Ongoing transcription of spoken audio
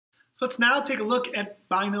So let's now take a look at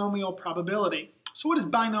binomial probability. So what does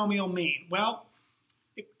binomial mean? Well,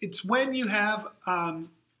 it's when you have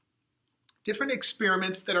different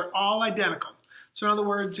experiments that are all identical. So in other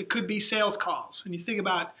words, it could be sales calls. And you think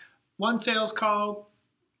about one sales call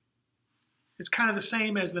is kind of the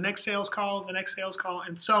same as the next sales call,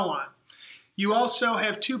 and so on. You also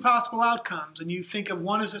have two possible outcomes, and you think of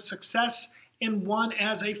one as a success and one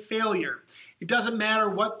as a failure. It doesn't matter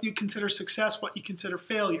what you consider success, what you consider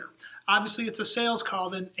failure. Obviously, it's a sales call,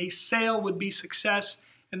 then a sale would be success,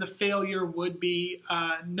 and the failure would be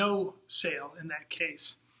no sale in that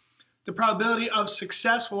case. The probability of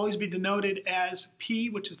success will always be denoted as P,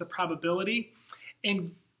 which is the probability.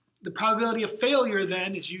 And the probability of failure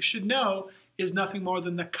then, as you should know, is nothing more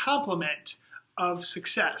than the complement of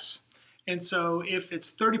success. And so if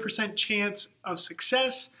it's 30% chance of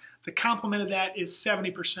success, the complement of that is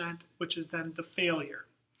 70%, which is then the failure.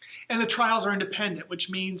 And the trials are independent, which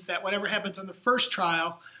means that whatever happens on the first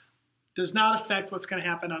trial does not affect what's going to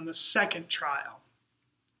happen on the second trial.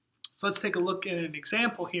 So let's take a look at an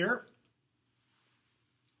example here.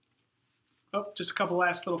 Oh, just a couple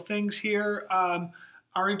last little things here.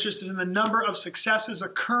 Our interest is in the number of successes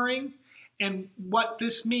occurring. And what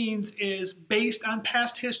this means is, based on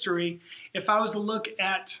past history, if I was to look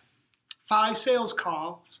at 5 sales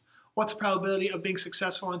calls, what's the probability of being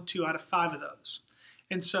successful on 2 out of 5 of those?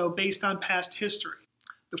 And so based on past history.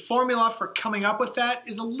 The formula for coming up with that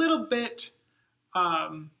is a little bit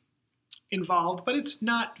involved, but it's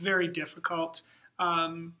not very difficult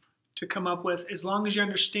to come up with, as long as you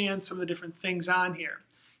understand some of the different things on here.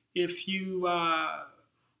 If you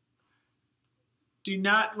do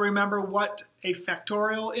not remember what a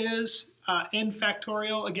factorial is, n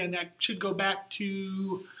factorial, again, that should go back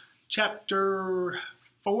to chapter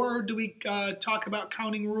 4. Do we talk about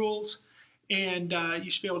counting rules? And you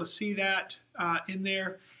should be able to see that in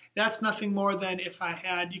there. That's nothing more than if I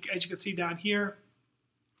had, as you can see down here,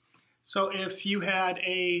 so if you had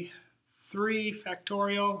a 3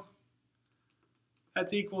 factorial,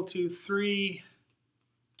 that's equal to 3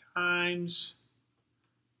 times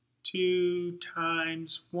 2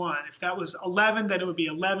 times 1. If that was 11, then it would be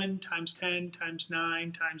 11 times 10 times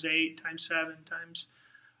 9 times 8 times 7 times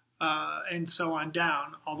and so on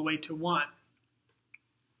down all the way to 1.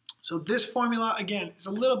 So this formula, again, is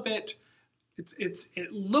a little bit,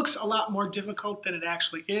 it looks a lot more difficult than it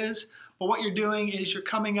actually is. But what you're doing is you're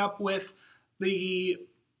coming up with the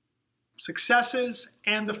successes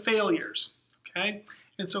and the failures, okay?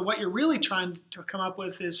 And so what you're really trying to come up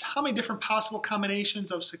with is how many different possible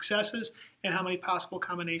combinations of successes and how many possible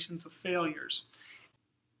combinations of failures.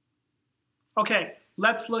 Okay,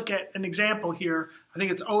 let's look at an example here. I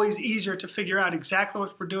think it's always easier to figure out exactly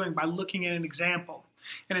what we're doing by looking at an example.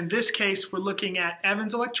 And in this case, we're looking at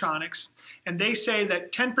Evans Electronics, and they say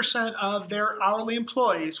that 10% of their hourly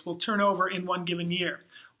employees will turn over in one given year,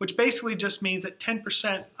 which basically just means that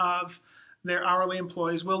 10% of their hourly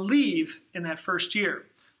employees will leave in that first year.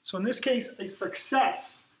 So in this case, a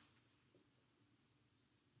success.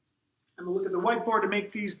 I'm going to look at the whiteboard to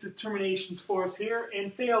make these determinations for us here,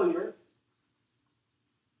 and failure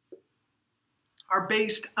are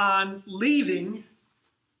based on leaving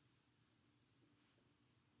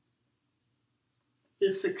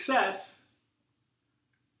is success,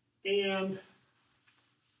 and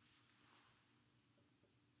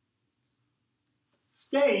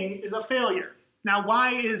staying is a failure. Now,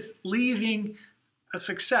 why is leaving a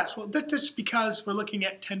success? Well, that's just because we're looking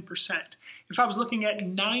at 10%. If I was looking at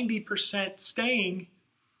 90% staying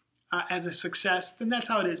as a success, then that's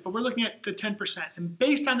how it is. But we're looking at the 10%. And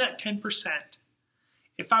based on that 10%,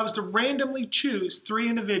 if I was to randomly choose 3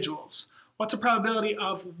 individuals, what's the probability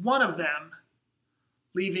of one of them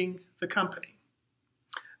leaving the company?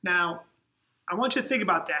 Now, I want you to think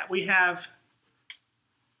about that. We have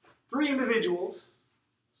 3 individuals.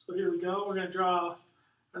 So here we go. We're going to draw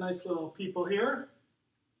a nice little people here.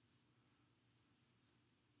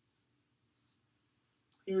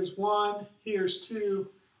 Here's 1, here's 2,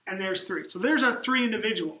 and there's 3. So there's our 3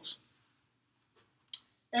 individuals.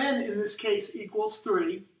 N in this case equals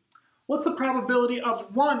 3. What's the probability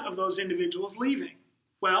of one of those individuals leaving?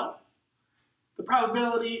 Well, the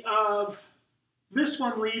probability of this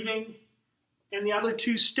one leaving and the other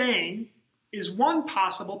 2 staying is one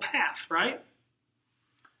possible path, right?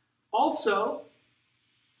 Also,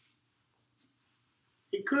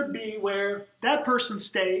 it could be where that person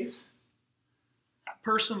stays, that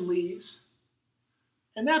person leaves,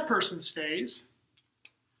 and that person stays.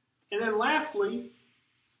 And then lastly,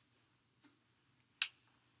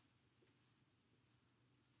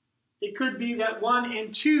 it could be that 1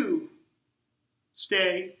 and 2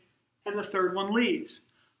 stay and the third one leaves.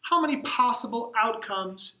 How many possible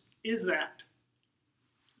outcomes is that?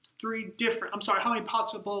 It's how many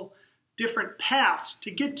possible different paths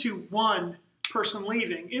to get to one person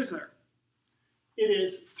leaving is there? It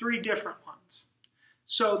is 3 different ones.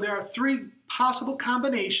 So there are 3 possible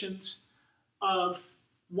combinations of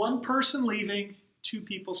one person leaving, 2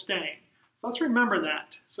 people staying. So let's remember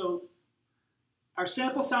that. So our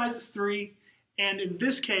sample size is 3, and in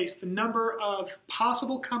this case, the number of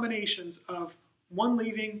possible combinations of 1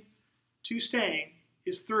 leaving, 2 staying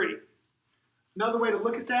is 3. Another way to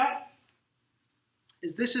look at that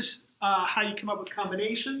is this is how you come up with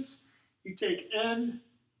combinations. You take n,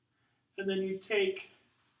 and then you take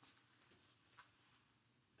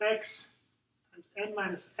x times n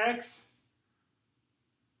minus x.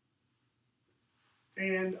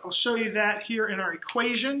 And I'll show you that here in our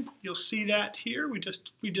equation. You'll see that here. We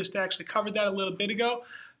just actually covered that a little bit ago.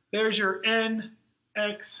 There's your n,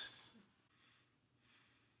 x,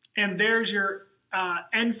 and there's your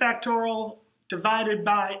n factorial divided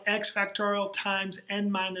by x factorial times n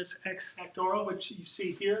minus x factorial, which you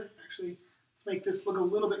see here. Actually, let's make this look a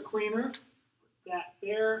little bit cleaner. Put that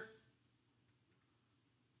there.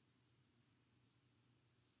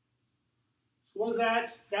 So what is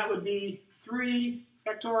that? That would be 3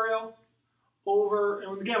 factorial over,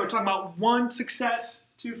 and again, we're talking about 1 success,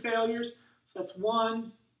 2 failures. So that's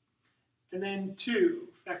 1, and then 2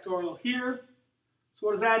 factorial here. So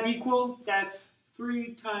what does that equal? That's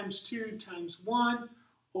 3 times 2 times 1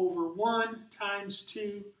 over 1 times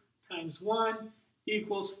 2 times 1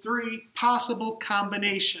 equals 3 possible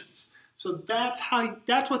combinations. So that's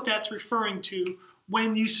what that's referring to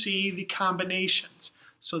when you see the combinations.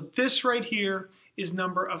 So this right here is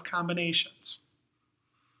number of combinations.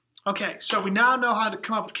 Okay, so we now know how to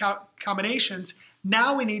come up with combinations.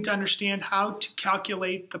 Now we need to understand how to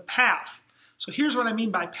calculate the path. So here's what I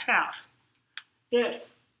mean by path.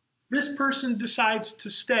 If this person decides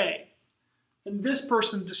to stay, and this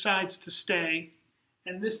person decides to stay,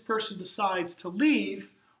 and this person decides to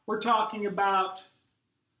leave, we're talking about,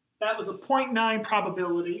 that was a 0.9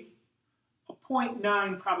 probability, a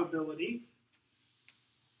 0.9 probability,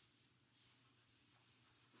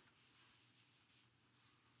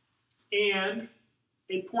 and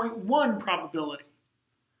a 0.1 probability,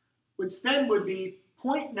 which then would be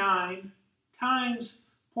 0.9 times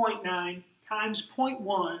 0.9 times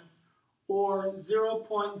 0.1, or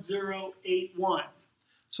 0.081.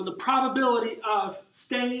 So the probability of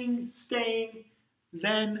staying,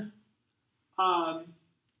 then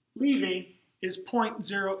leaving is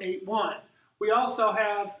 0.081. We also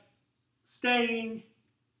have staying,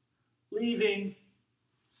 leaving,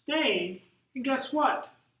 staying, and guess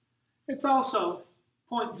what? It's also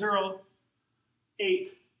 0.081.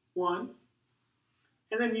 And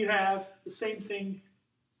then you have the same thing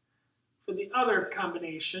for the other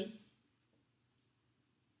combination.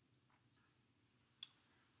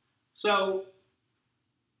 So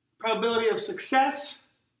probability of success,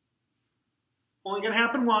 only going to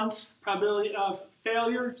happen once. Probability of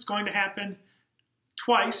failure is going to happen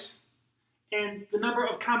twice. And the number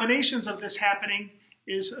of combinations of this happening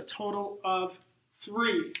is a total of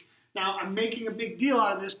 3. Now, I'm making a big deal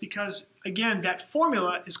out of this because, again, that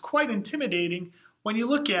formula is quite intimidating when you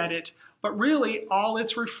look at it. But really, all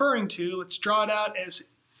it's referring to, let's draw it out as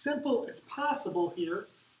simple as possible here.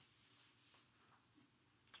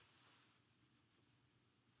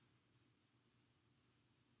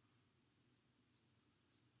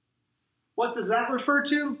 What does that refer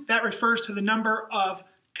to? That refers to the number of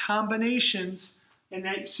combinations, and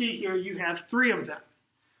that you see here you have 3 of them.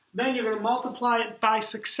 Then you're going to multiply it by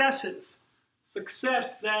successes.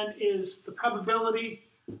 Success then is the probability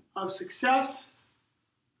of success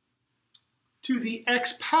to the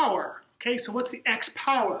x power. Okay, so what's the x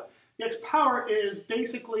power? The x power is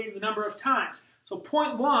basically the number of times. So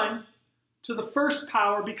 0.1 to the first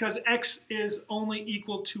power, because x is only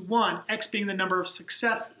equal to 1, x being the number of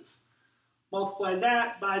successes. Multiply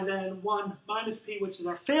that by then 1 minus p, which is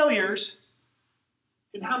our failures.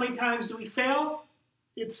 And how many times do we fail?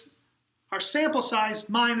 It's our sample size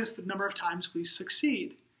minus the number of times we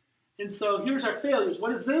succeed. And so here's our failures.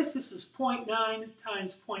 What is this? This is 0.9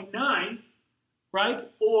 times 0.9, right?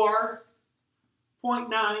 Or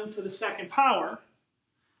 0.9 to the second power.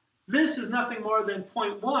 This is nothing more than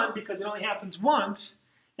 0.1 because it only happens once.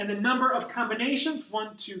 And the number of combinations,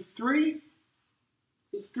 1, 2, 3,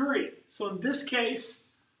 is 3. So in this case,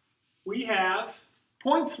 we have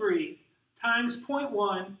 0.3 times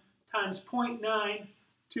 0.1 times 0.9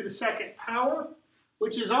 to the second power,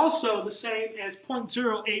 which is also the same as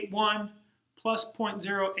 0.081 plus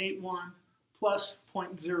 0.081 plus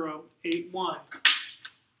 0.081.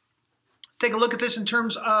 It's take a look at this in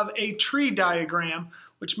terms of a tree diagram,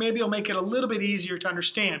 which maybe will make it a little bit easier to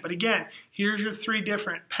understand. But again, here's your three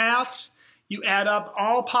different paths. You add up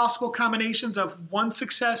all possible combinations of 1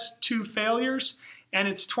 success, 2 failures, and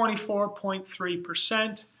it's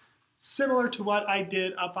 24.3%, similar to what I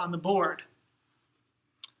did up on the board.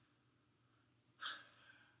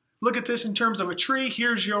 Look at this in terms of a tree.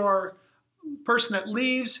 Here's your person that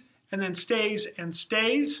leaves and then stays and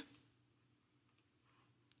stays.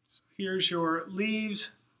 So here's your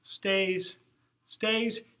leaves, stays,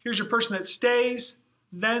 stays. Here's your person that stays,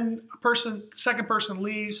 then second person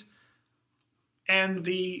leaves, and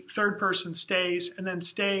the third person stays, and then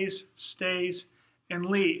stays, stays, and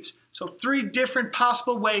leaves. So 3 different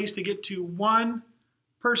possible ways to get to 1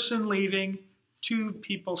 person leaving, 2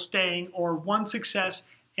 people staying, or 1 success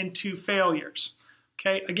and 2 failures.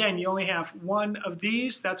 Okay, again, you only have 1 of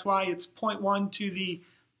these. That's why it's 0.1 to the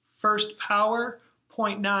first power,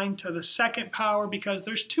 0.9 to the second power, because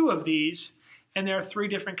there's 2 of these, and there are 3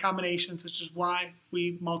 different combinations, which is why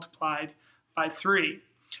we multiplied by 3.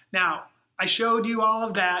 Now, I showed you all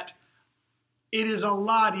of that. It is a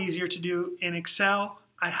lot easier to do in Excel.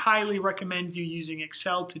 I highly recommend you using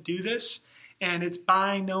Excel to do this, and it's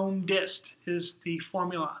binomdist is the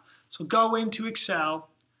formula. So go into Excel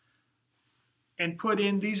and put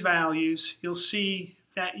in these values. You'll see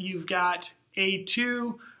that you've got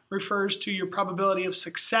A2 refers to your probability of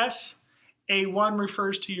success, A1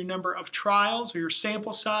 refers to your number of trials or your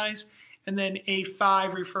sample size, and then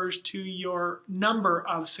A5 refers to your number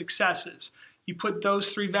of successes. You put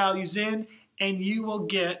those 3 values in and you will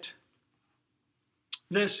get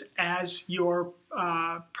this as your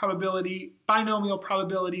binomial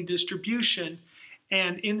probability distribution.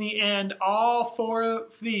 And in the end, all 4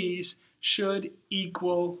 of these should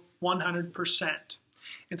equal 100%.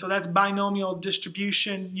 And so that's binomial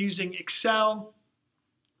distribution using Excel.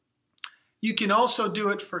 You can also do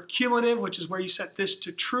it for cumulative, which is where you set this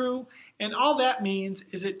to true. And all that means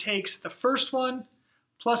is it takes the first one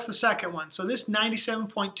plus the second one. So this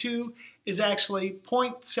 97.2 is actually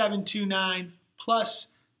 0.729 plus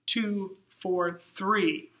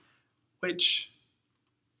 243, which,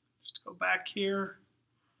 just go back here,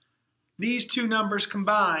 these 2 numbers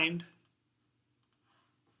combined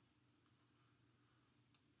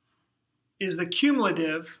is the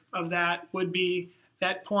cumulative of that would be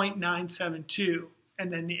that 0.972.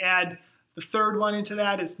 And then you add the third one into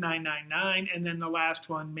that, it's 999, and then the last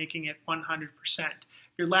one making it 100%.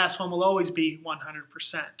 Your last one will always be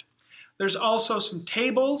 100%. There's also some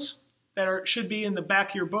tables that should be in the back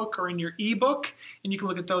of your book or in your ebook, and you can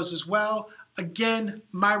look at those as well. Again,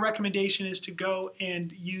 my recommendation is to go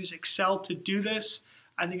and use Excel to do this.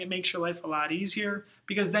 I think it makes your life a lot easier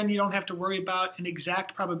because then you don't have to worry about an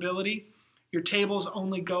exact probability. Your tables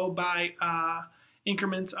only go by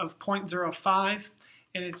increments of 0.05,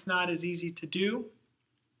 and it's not as easy to do.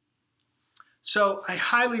 So I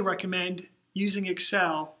highly recommend using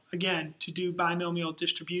Excel, again, to do binomial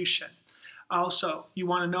distribution. Also, you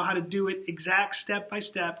want to know how to do it exact step by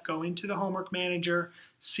step. Go into the homework manager,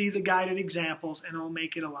 see the guided examples, and it'll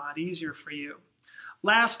make it a lot easier for you.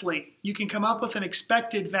 Lastly, you can come up with an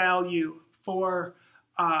expected value for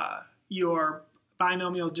your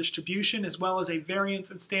binomial distribution as well as a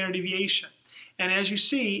variance and standard deviation. And as you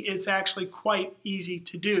see, it's actually quite easy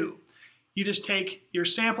to do. You just take your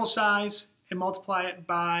sample size and multiply it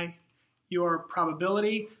by your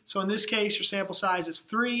probability. So in this case, your sample size is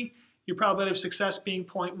 3, your probability of success being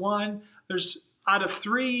 0.1. There's out of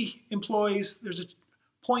 3 employees, there's a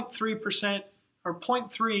 0.3% or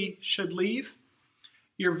 0.3 should leave.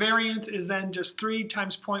 Your variance is then just 3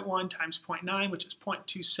 times 0.1 times 0.9, which is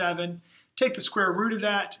 0.27. Take the square root of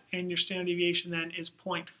that, and your standard deviation then is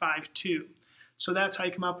 0.52. So that's how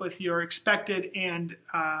you come up with your expected and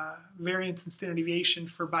variance and standard deviation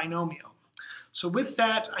for binomial. So with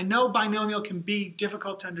that, I know binomial can be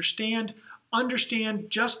difficult to understand. Understand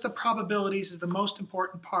just the probabilities is the most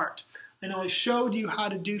important part. I know I showed you how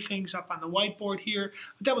to do things up on the whiteboard here,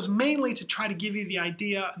 but that was mainly to try to give you the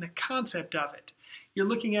idea and the concept of it. You're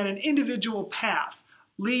looking at an individual path.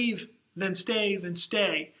 Leave, then stay, then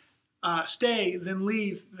stay. Stay, then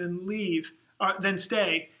leave, then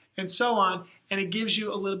stay, and so on. And it gives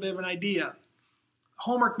you a little bit of an idea.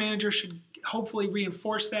 Homework Manager should hopefully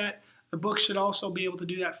reinforce that. The book should also be able to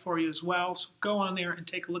do that for you as well. So go on there and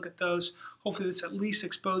take a look at those. Hopefully this at least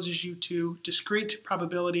exposes you to discrete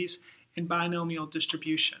probabilities and binomial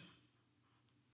distribution.